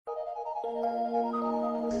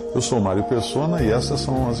Eu sou Mário Persona e essas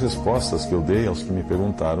são as respostas que eu dei aos que me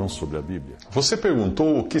perguntaram sobre a Bíblia. Você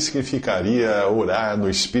perguntou o que significaria orar no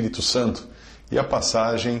Espírito Santo, e a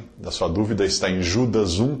passagem da sua dúvida está em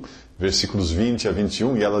Judas 1, versículos 20 a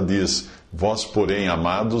 21, e ela diz: Vós, porém,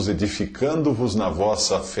 amados, edificando-vos na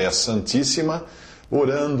vossa fé santíssima,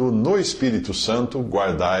 orando no Espírito Santo,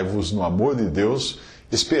 guardai-vos no amor de Deus,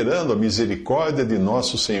 esperando a misericórdia de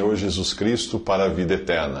nosso Senhor Jesus Cristo para a vida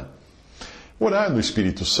eterna. Orar no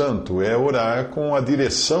Espírito Santo é orar com a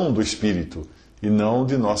direção do Espírito e não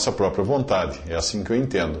de nossa própria vontade. É assim que eu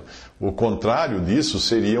entendo. O contrário disso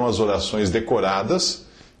seriam as orações decoradas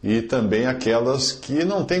e também aquelas que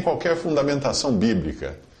não têm qualquer fundamentação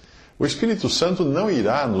bíblica. O Espírito Santo não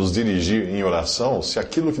irá nos dirigir em oração se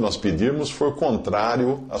aquilo que nós pedirmos for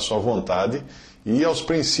contrário à sua vontade e aos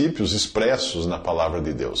princípios expressos na palavra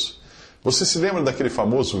de Deus. Você se lembra daquele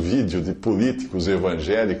famoso vídeo de políticos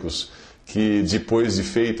evangélicos que, depois de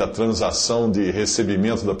feita a transação de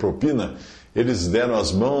recebimento da propina, eles deram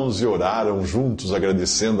as mãos e oraram juntos,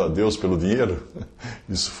 agradecendo a Deus pelo dinheiro?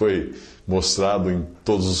 Isso foi mostrado em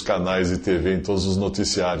todos os canais de TV, em todos os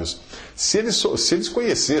noticiários. Se eles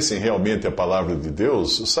conhecessem realmente a palavra de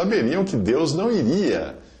Deus, saberiam que Deus não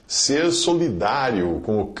iria ser solidário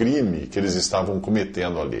com o crime que eles estavam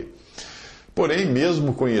cometendo ali. Porém,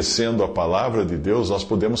 mesmo conhecendo a palavra de Deus, nós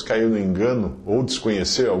podemos cair no engano ou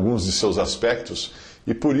desconhecer alguns de seus aspectos,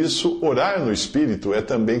 e por isso orar no Espírito é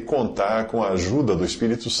também contar com a ajuda do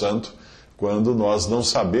Espírito Santo quando nós não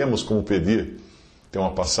sabemos como pedir. Tem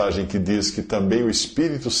uma passagem que diz que também o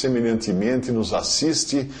Espírito semelhantemente nos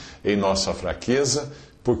assiste em nossa fraqueza,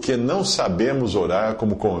 porque não sabemos orar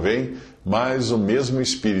como convém, mas o mesmo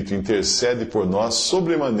Espírito intercede por nós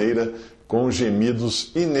sobremaneira com gemidos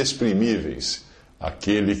inexprimíveis.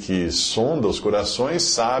 Aquele que sonda os corações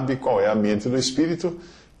sabe qual é a mente do Espírito,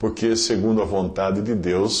 porque, segundo a vontade de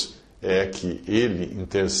Deus, é que ele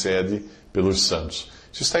intercede pelos santos.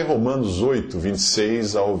 Isso está em Romanos 8,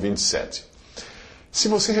 26 ao 27. Se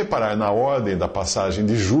você reparar na ordem da passagem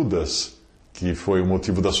de Judas, que foi o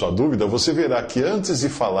motivo da sua dúvida, você verá que antes de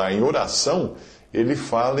falar em oração, ele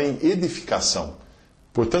fala em edificação.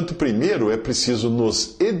 Portanto, primeiro é preciso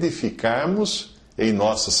nos edificarmos em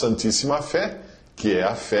nossa santíssima fé, que é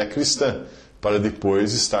a fé cristã, para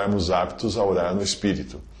depois estarmos aptos a orar no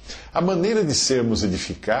Espírito. A maneira de sermos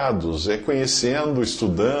edificados é conhecendo,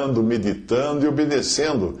 estudando, meditando e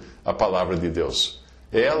obedecendo a palavra de Deus.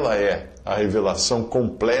 Ela é a revelação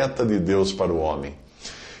completa de Deus para o homem.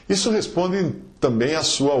 Isso responde também à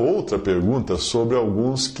sua outra pergunta sobre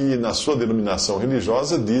alguns que, na sua denominação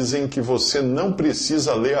religiosa, dizem que você não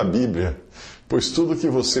precisa ler a Bíblia, pois tudo que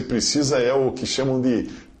você precisa é o que chamam de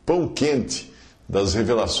pão quente das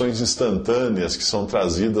revelações instantâneas que são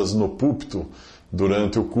trazidas no púlpito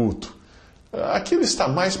durante o culto. Aquilo está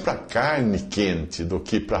mais para carne quente do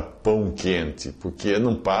que para pão quente, porque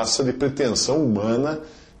não passa de pretensão humana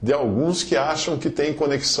de alguns que acham que têm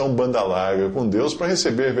conexão banda larga com Deus para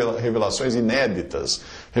receber revelações inéditas,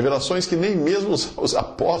 revelações que nem mesmo os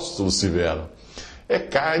apóstolos tiveram. É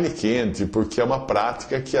carne quente, porque é uma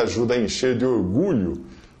prática que ajuda a encher de orgulho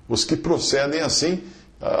os que procedem assim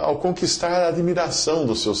ao conquistar a admiração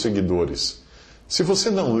dos seus seguidores. Se você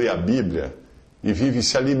não lê a Bíblia e vive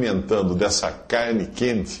se alimentando dessa carne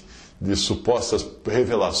quente de supostas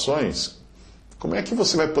revelações, como é que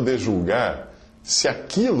você vai poder julgar se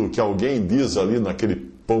aquilo que alguém diz ali naquele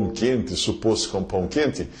pão quente, suposto como pão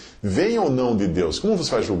quente, vem ou não de Deus? Como você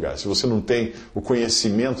vai julgar se você não tem o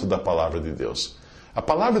conhecimento da palavra de Deus? A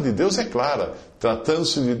palavra de Deus é clara.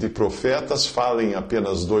 Tratando-se de profetas, falem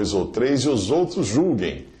apenas 2 ou 3 e os outros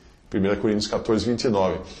julguem. 1 Coríntios 14,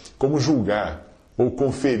 29. Como julgar ou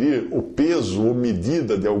conferir o peso ou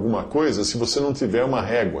medida de alguma coisa se você não tiver uma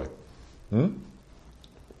régua?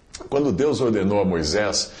 Quando Deus ordenou a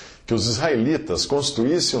Moisés que os israelitas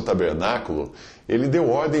construíssem um tabernáculo, ele deu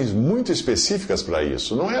ordens muito específicas para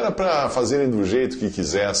isso. Não era para fazerem do jeito que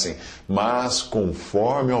quisessem, mas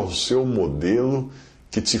conforme ao seu modelo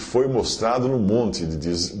que te foi mostrado no monte,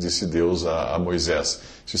 disse Deus a Moisés.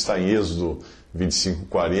 Isso está em Êxodo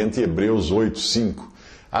 25:40 e Hebreus 8:5.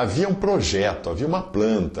 Havia um projeto, havia uma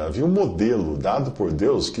planta, havia um modelo dado por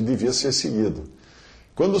Deus que devia ser seguido.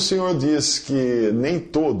 Quando o Senhor diz que nem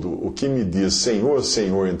todo o que me diz Senhor,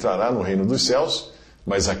 Senhor entrará no reino dos céus,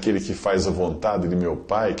 mas aquele que faz a vontade de meu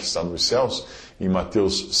Pai que está nos céus, em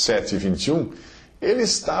Mateus 7:21, ele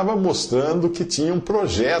estava mostrando que tinha um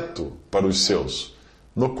projeto para os seus,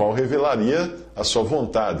 no qual revelaria a sua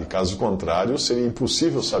vontade. Caso contrário, seria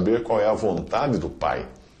impossível saber qual é a vontade do Pai.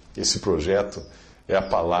 Esse projeto é a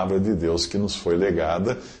palavra de Deus que nos foi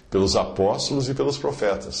legada pelos apóstolos e pelos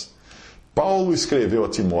profetas. Paulo escreveu a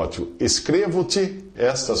Timóteo: escrevo-te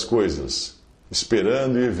estas coisas,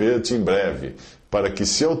 esperando ir ver-te em breve, para que,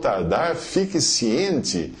 se eu tardar, fique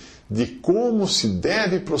ciente de como se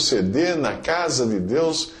deve proceder na casa de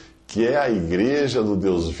Deus, que é a igreja do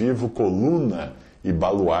Deus vivo, coluna e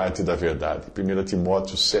baluarte da verdade. 1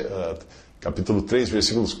 Timóteo capítulo 3,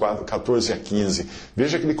 versículos 14 a 15.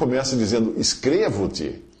 Veja que ele começa dizendo: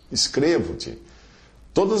 escrevo-te, escrevo-te.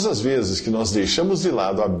 Todas as vezes que nós deixamos de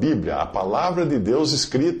lado a Bíblia, a palavra de Deus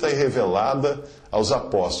escrita e revelada aos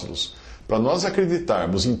apóstolos, para nós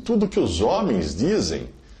acreditarmos em tudo que os homens dizem,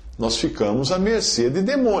 nós ficamos à mercê de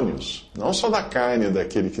demônios. Não só da carne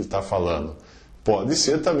daquele que está falando. Pode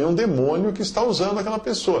ser também um demônio que está usando aquela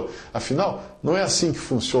pessoa. Afinal, não é assim que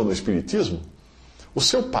funciona o Espiritismo? O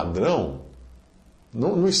seu padrão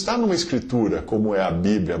não está numa escritura como é a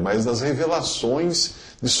Bíblia, mas nas revelações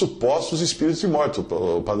de supostos espíritos de morte,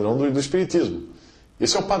 o padrão do Espiritismo.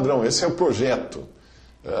 Esse é o padrão, esse é o projeto.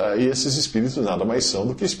 E esses espíritos nada mais são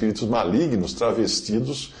do que espíritos malignos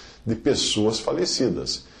travestidos de pessoas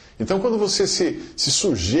falecidas. Então, quando você se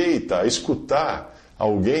sujeita a escutar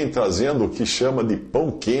alguém trazendo o que chama de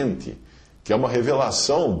pão quente, que é uma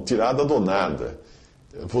revelação tirada do nada,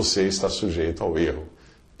 você está sujeito ao erro.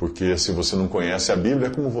 Porque se você não conhece a Bíblia,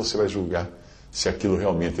 como você vai julgar se aquilo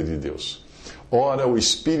realmente é de Deus? Ora, o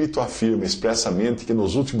Espírito afirma expressamente que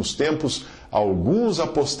nos últimos tempos alguns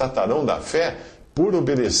apostatarão da fé por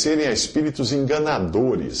obedecerem a espíritos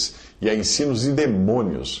enganadores e a ensinos de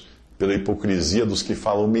demônios, pela hipocrisia dos que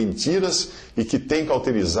falam mentiras e que têm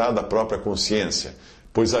cauterizado a própria consciência.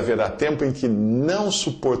 Pois haverá tempo em que não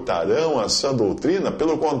suportarão a sã doutrina,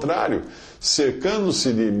 pelo contrário,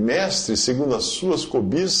 cercando-se de mestres segundo as suas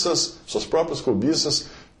cobiças, suas próprias cobiças,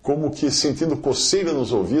 como que sentindo coceira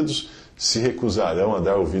nos ouvidos, se recusarão a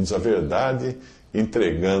dar ouvidos à verdade,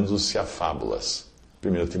 entregando-se a fábulas.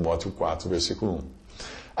 1 Timóteo 4, versículo 1.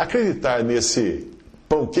 Acreditar nesse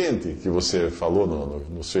pão quente que você falou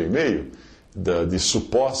no seu e-mail, de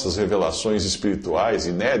supostas revelações espirituais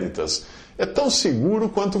inéditas, é tão seguro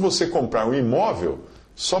quanto você comprar um imóvel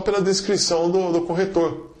só pela descrição do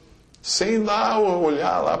corretor, sem lá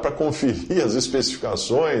olhar lá para conferir as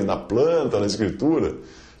especificações na planta, na escritura.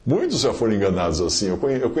 Muitos já foram enganados assim.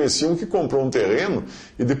 Eu conheci um que comprou um terreno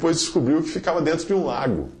e depois descobriu que ficava dentro de um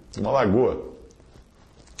lago, de uma lagoa.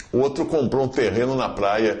 Outro comprou um terreno na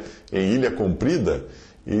praia em Ilha Comprida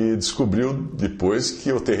e descobriu depois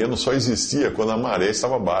que o terreno só existia quando a maré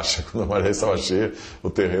estava baixa. Quando a maré estava cheia, o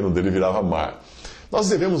terreno dele virava mar. Nós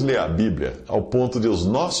devemos ler a Bíblia ao ponto de os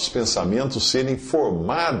nossos pensamentos serem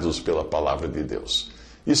formados pela palavra de Deus.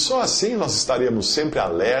 E só assim nós estaremos sempre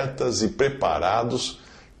alertas e preparados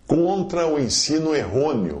contra o ensino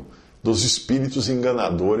errôneo dos espíritos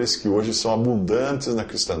enganadores que hoje são abundantes na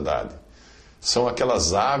cristandade. São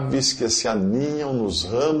aquelas aves que se aninham nos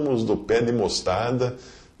ramos do pé de mostarda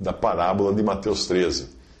da parábola de Mateus 13.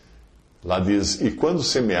 Lá diz: e quando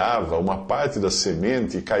semeava, uma parte da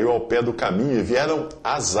semente caiu ao pé do caminho, e vieram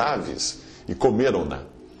as aves, e comeram-na.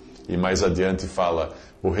 E mais adiante fala: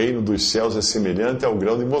 o reino dos céus é semelhante ao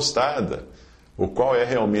grão de mostarda, o qual é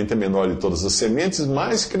realmente a menor de todas as sementes,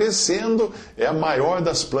 mas crescendo é a maior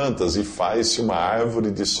das plantas, e faz-se uma árvore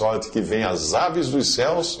de sorte que vem as aves dos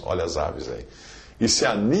céus, olha as aves aí, e se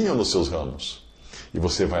aninham nos seus ramos. E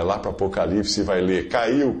você vai lá para Apocalipse e vai ler: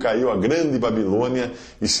 caiu a grande Babilônia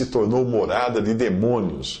e se tornou morada de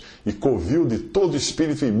demônios, e covil de todo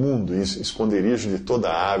espírito imundo, e esconderijo de toda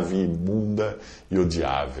ave imunda e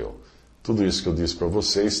odiável. Tudo isso que eu disse para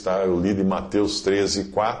vocês está lido em Mateus 13,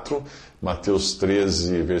 4, Mateus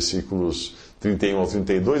 13, versículos 31 ao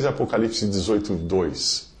 32 e Apocalipse 18,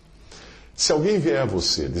 2. Se alguém vier a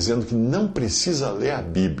você dizendo que não precisa ler a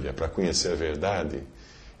Bíblia para conhecer a verdade,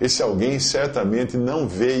 esse alguém certamente não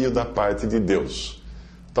veio da parte de Deus.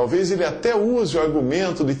 Talvez ele até use o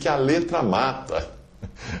argumento de que a letra mata,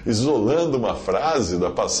 isolando uma frase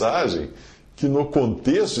da passagem que no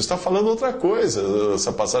contexto está falando outra coisa.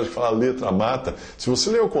 Essa passagem que fala a letra mata. Se você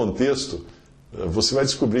ler o contexto, você vai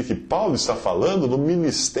descobrir que Paulo está falando do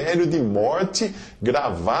ministério de morte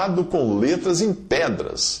gravado com letras em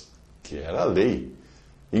pedras, que era a lei,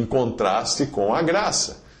 em contraste com a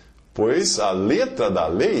graça. Pois a letra da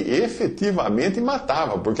lei efetivamente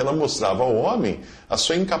matava, porque ela mostrava ao homem a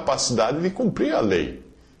sua incapacidade de cumprir a lei.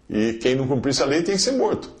 E quem não cumprisse a lei tem que ser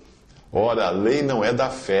morto. Ora, a lei não é da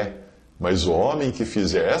fé, mas o homem que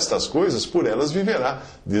fizer estas coisas, por elas viverá,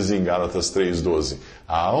 diz em Gálatas 3,12.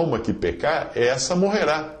 A alma que pecar, essa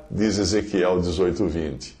morrerá, diz Ezequiel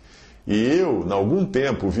 18,20. E eu, em algum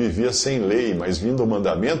tempo, vivia sem lei, mas vindo o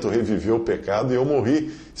mandamento, reviveu o pecado e eu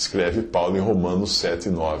morri, escreve Paulo em Romanos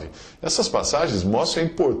 7:9. Essas passagens mostram a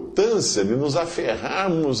importância de nos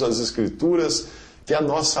aferrarmos às Escrituras, que é a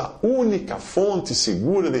nossa única fonte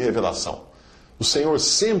segura de revelação. O Senhor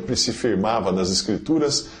sempre se firmava nas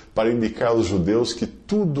Escrituras para indicar aos judeus que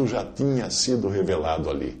tudo já tinha sido revelado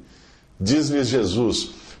ali. Diz-lhes Jesus: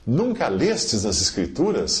 nunca lestes nas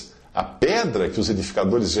Escrituras? A pedra que os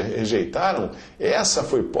edificadores rejeitaram, essa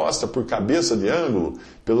foi posta por cabeça de ângulo.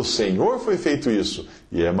 Pelo Senhor foi feito isso,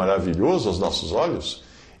 e é maravilhoso aos nossos olhos.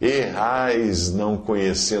 Errais não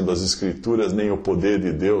conhecendo as Escrituras nem o poder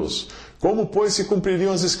de Deus. Como, pois, se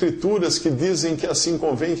cumpririam as Escrituras que dizem que assim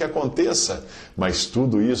convém que aconteça? Mas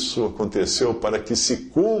tudo isso aconteceu para que se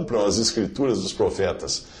cumpram as Escrituras dos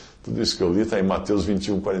profetas. Tudo isso que eu li está em Mateus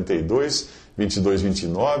 21:42,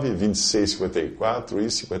 22:29, 26:54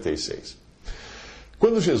 e 56.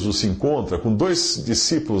 Quando Jesus se encontra com dois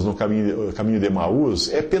discípulos no caminho de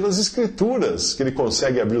Emaús, é pelas Escrituras que ele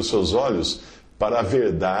consegue abrir os seus olhos para a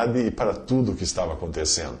verdade e para tudo o que estava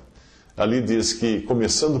acontecendo. Ali diz que,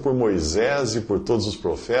 começando por Moisés e por todos os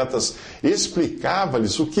profetas,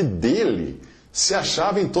 explicava-lhes o que dele se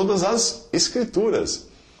achava em todas as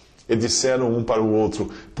Escrituras. E disseram um para o outro: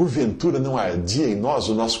 porventura não ardia em nós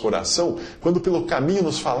o nosso coração, quando pelo caminho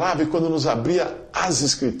nos falava e quando nos abria as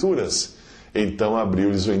Escrituras? Então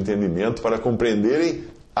abriu-lhes o entendimento para compreenderem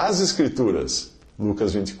as Escrituras.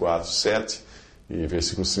 Lucas 24:7 e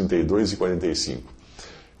versículos 32 e 45.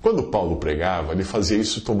 Quando Paulo pregava, ele fazia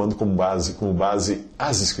isso tomando como base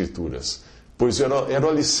as Escrituras, pois era o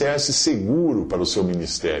alicerce seguro para o seu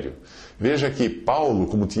ministério. Veja que Paulo,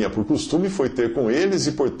 como tinha por costume, foi ter com eles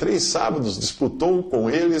e por 3 sábados disputou com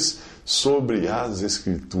eles sobre as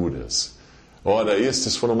Escrituras. Ora,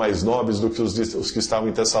 estes foram mais nobres do que os que estavam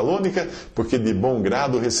em Tessalônica, porque de bom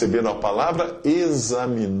grado receberam a palavra,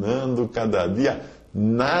 examinando cada dia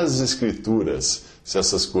nas Escrituras, se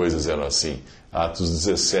essas coisas eram assim. Atos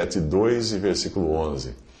 17:2 e versículo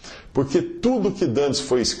 11. Porque tudo que dantes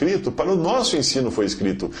foi escrito, para o nosso ensino foi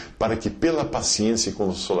escrito, para que pela paciência e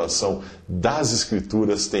consolação das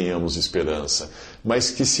Escrituras tenhamos esperança.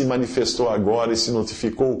 Mas que se manifestou agora e se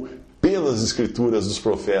notificou pelas Escrituras dos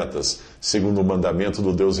profetas, segundo o mandamento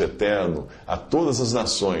do Deus eterno, a todas as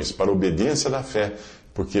nações, para a obediência da fé.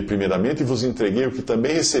 Porque primeiramente vos entreguei o que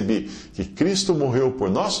também recebi, que Cristo morreu por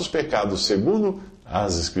nossos pecados, segundo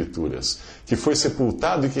as Escrituras, que foi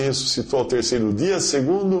sepultado e que ressuscitou ao 3º dia,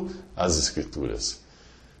 segundo as Escrituras.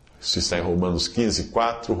 Isso está em Romanos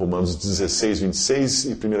 15:4, Romanos 16:26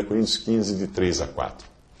 e 1 Coríntios 15, de 3 a 4.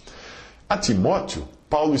 A Timóteo,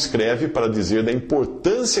 Paulo escreve para dizer da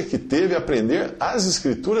importância que teve aprender as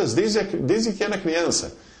Escrituras desde que era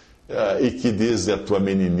criança. E que desde a tua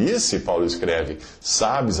meninice, Paulo escreve,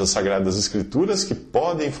 sabes as Sagradas Escrituras que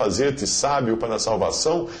podem fazer-te sábio para a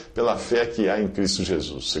salvação pela fé que há em Cristo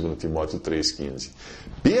Jesus, segundo Timóteo 3,15.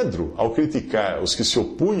 Pedro, ao criticar os que se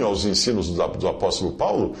opunham aos ensinos do apóstolo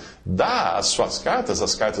Paulo, dá às suas cartas,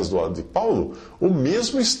 as cartas de Paulo, o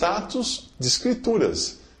mesmo status de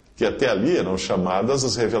Escrituras, que até ali eram chamadas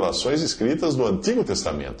as revelações escritas do Antigo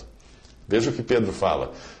Testamento. Veja o que Pedro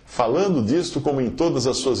fala. Falando disto, como em todas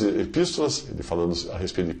as suas epístolas, ele falando a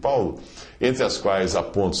respeito de Paulo, entre as quais há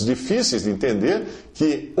pontos difíceis de entender,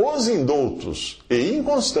 que os indoutos e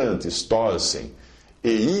inconstantes torcem,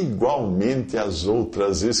 e igualmente as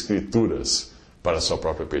outras Escrituras, para a sua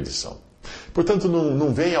própria perdição. Portanto,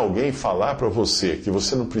 não vem alguém falar para você que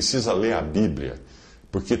você não precisa ler a Bíblia,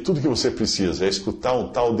 porque tudo que você precisa é escutar um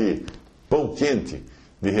tal de pão quente,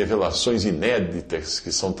 de revelações inéditas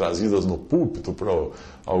que são trazidas no púlpito por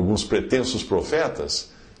alguns pretensos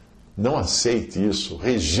profetas. Não aceite isso,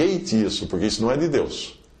 rejeite isso, porque isso não é de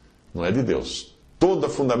Deus. Não é de Deus. Toda a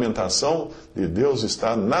fundamentação de Deus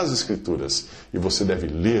está nas Escrituras. E você deve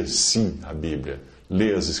ler, sim, a Bíblia.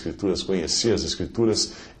 Ler as Escrituras, conhecer as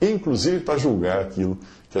Escrituras, inclusive para julgar aquilo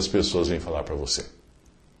que as pessoas vêm falar para você.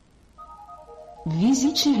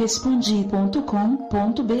 Visite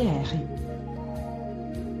respondi.com.br.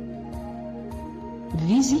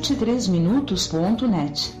 Visite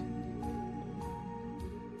 3minutos.net.